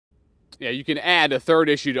Yeah, you can add a third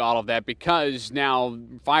issue to all of that because now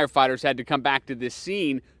firefighters had to come back to this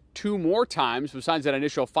scene two more times besides that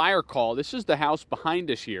initial fire call. This is the house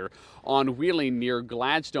behind us here on Wheeling near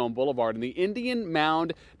Gladstone Boulevard in the Indian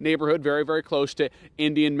Mound neighborhood, very, very close to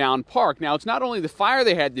Indian Mound Park. Now, it's not only the fire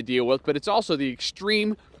they had to deal with, but it's also the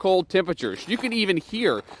extreme cold temperatures. You can even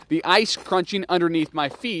hear the ice crunching underneath my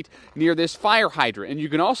feet near this fire hydrant. And you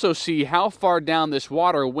can also see how far down this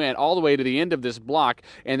water went all the way to the end of this block.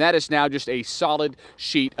 And that is now just a solid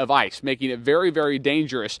sheet of ice, making it very, very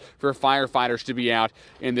dangerous for firefighters to be out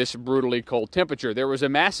in this brutally cold temperature. There was a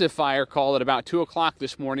massive fire call at about 2 o'clock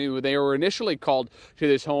this morning. They were initially called to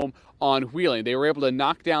this home on Wheeling. They were able to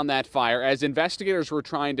knock down that fire as investigators were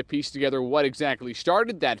trying to piece together what exactly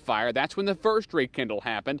started that fire. That's when the first rekindle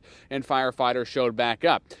happened and firefighters showed back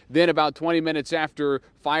up. Then about 20 minutes after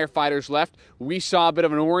firefighters left, we saw a bit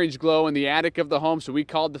of an orange glow in the attic of the home, so we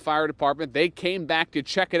called the fire department. They came back to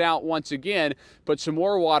check it out once again, put some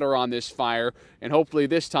more water on this fire, and hopefully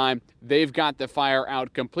this time they've got the fire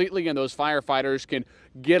out completely and those firefighters can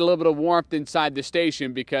get a little bit of warmth inside the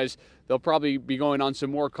station because they'll probably be going on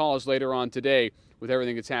some more calls later on today with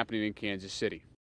everything that's happening in Kansas City.